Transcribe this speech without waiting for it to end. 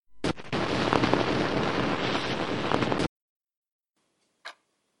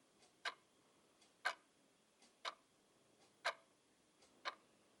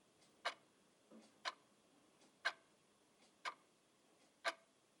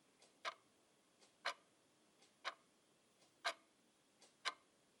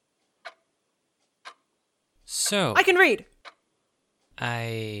So... I can read.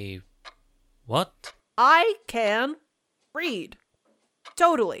 What? I can read.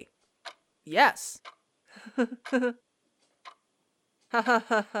 Totally. Yes. Ha ha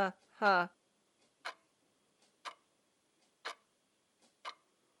ha ha ha.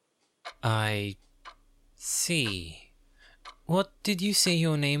 I see. What did you say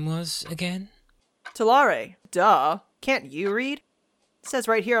your name was again? Talare. Duh. Can't you read? It says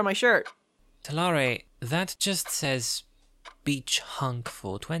right here on my shirt. Talare, that just says Beach Hunk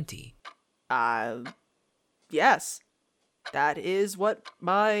 420. Yes. That is what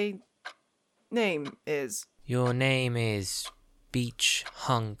my name is. Your name is Beach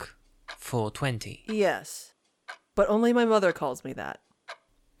Hunk 420. Yes. But only my mother calls me that.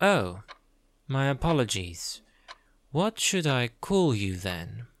 Oh, my apologies. What should I call you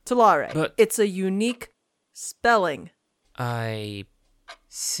then? Talare. But- It's a unique spelling. I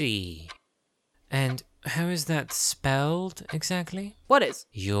see. And how is that spelled exactly? What is?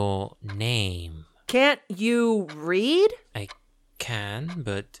 Your name. Can't you read? I can,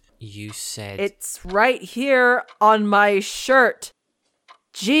 but you said... It's right here on my shirt.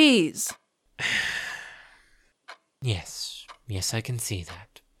 Jeez. Yes, I can see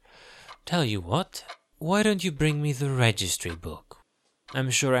that. Tell you what, why don't you bring me the registry book? I'm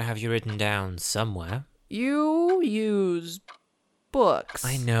sure I have you written down somewhere. You use books.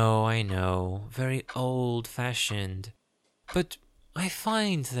 I know, very old-fashioned. But I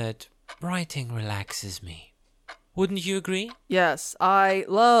find that writing relaxes me. Wouldn't you agree? Yes, I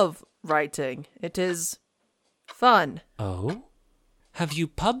love writing. It is fun. Oh? Have you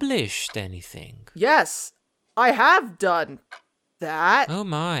published anything? Yes, I have done that. Oh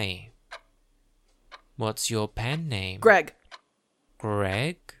my. What's your pen name? Greg.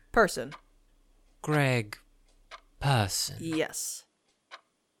 Greg? Person. Greg Person. Yes.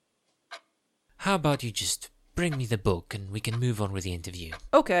 How about you just bring me the book and we can move on with the interview?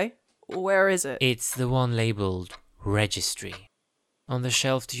 Okay. Where is it? It's the one labeled Registry. On the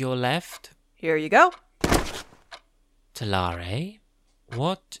shelf to your left. Here you go. Talare,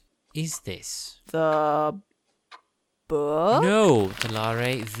 what is this? The book? No,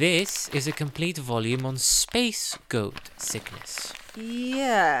 Talare, this is a complete volume on space goat sickness.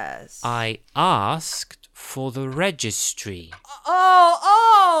 Yes. I asked for the registry.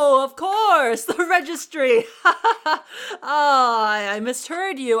 Oh, of course, the registry. I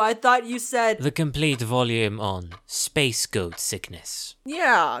misheard you. I thought you said, The complete volume on space goat sickness.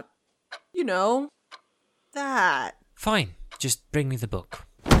 yeah, you know, that. Fine, just bring me the book.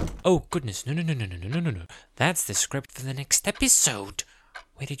 Oh, goodness, no. That's the script for the next episode.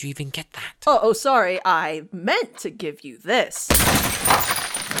 Where did you even get that? Oh, sorry, I meant to give you this.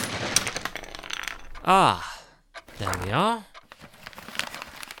 Ah, there we are.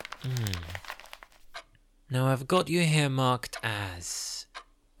 Now I've got you here marked as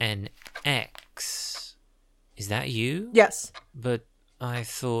an X. Is that you? Yes, But I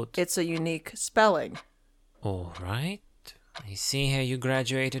thought... it's a unique spelling. Alright. I see here you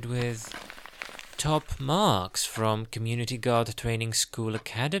graduated with top marks from Community Guard Training School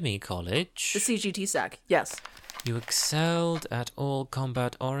Academy College. The CGT SAC, yes. You excelled at all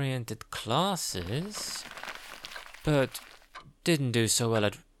combat-oriented classes, but didn't do so well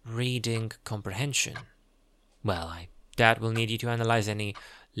at reading comprehension. Well, I doubt we'll need you to analyze any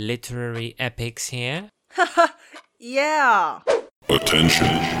literary epics here. Yeah.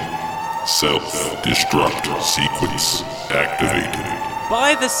 Attention. Self-destruct sequence activated.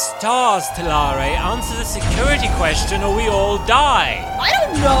 By the stars, Talare, answer the security question or we all die! I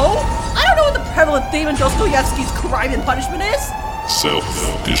don't know. I don't know what the prevalent theme in Dostoevsky's Crime and Punishment is.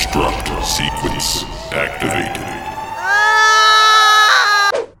 Self-destruct sequence activated.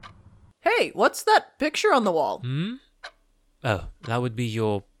 Ah! Hey, what's that picture on the wall? Oh, that would be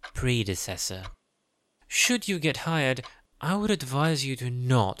your predecessor. Should you get hired, I would advise you to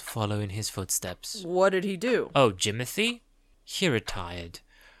not follow in his footsteps. What did he do? Oh, Jimothy? He retired.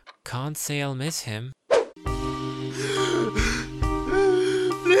 Can't say I'll miss him. Please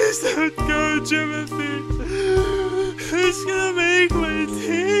don't go, Jimothy. Who's gonna make my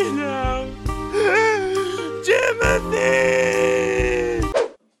tea now? Jimothy!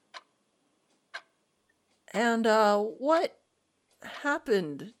 And, what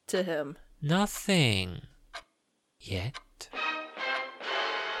happened to him? Nothing. Yet.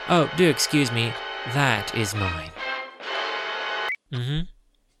 Oh, do excuse me. That is mine.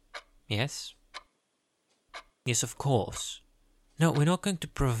 Yes? Yes, of course. No, we're not going to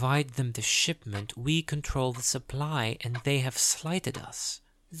provide them the shipment. We control the supply, and they have slighted us.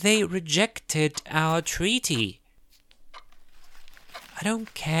 They rejected our treaty. I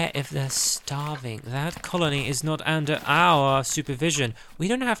don't care if they're starving. That colony is not under our supervision. We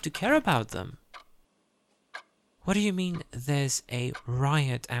don't have to care about them. What do you mean there's a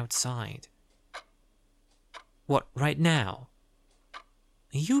riot outside? What, right now?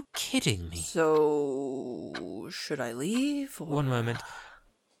 Are you kidding me? So, should I leave? Or... One moment.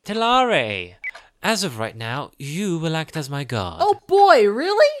 Telare! As of right now, you will act as my guard. Oh boy,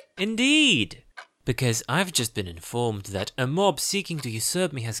 really? Indeed! Because I've just been informed that a mob seeking to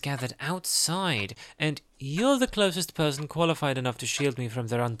usurp me has gathered outside, and you're the closest person qualified enough to shield me from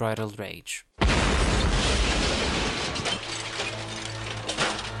their unbridled rage.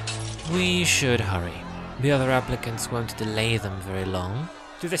 We should hurry. The other applicants won't delay them very long.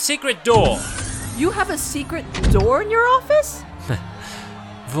 To the secret door! You have a secret door in your office?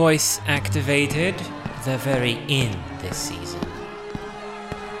 Voice activated. They're very in this season.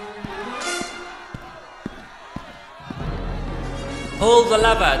 Pull the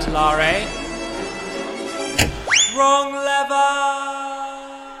lever, Telare. Wrong lever!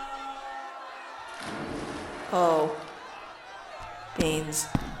 Oh. Beans.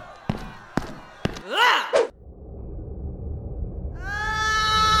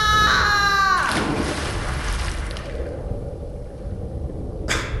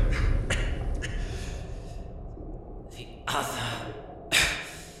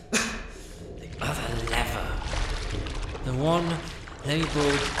 The other lever. The one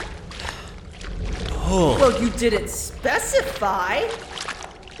labeled pull. Well, you didn't specify.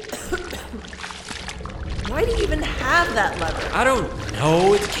 Why do you even have that lever? I don't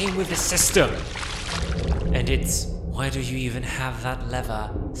know, it came with the system. And it's, why do you even have that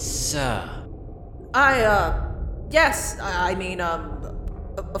lever, sir? Yes, I mean,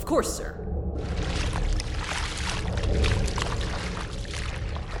 of course, sir.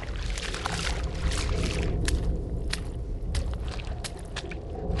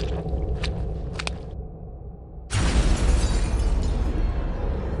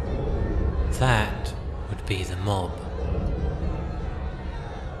 That would be the mob.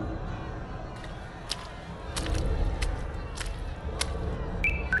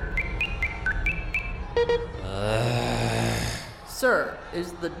 Sir,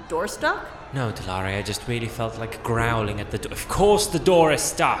 is the door stuck? No, Telare, I just really felt like growling at the door. Of course the door is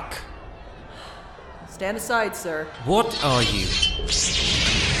stuck! Stand aside, sir. What are you?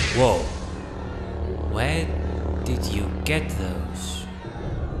 Whoa. Where did you get those?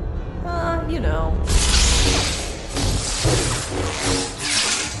 You know.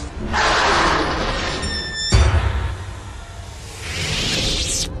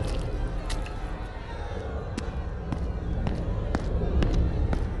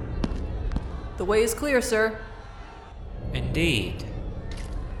 The way is clear, sir. Indeed.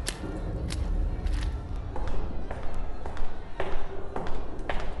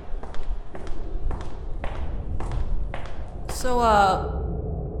 So,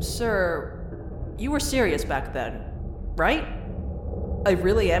 sir, you were serious back then, right? I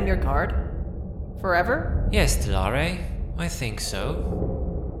really am your guard? Forever? Yes, Telare, I think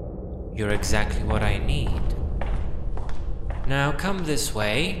so. You're exactly what I need. Now come this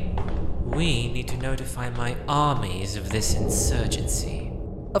way. We need to notify my armies of this insurgency.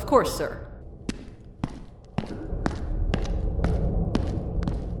 Of course, sir.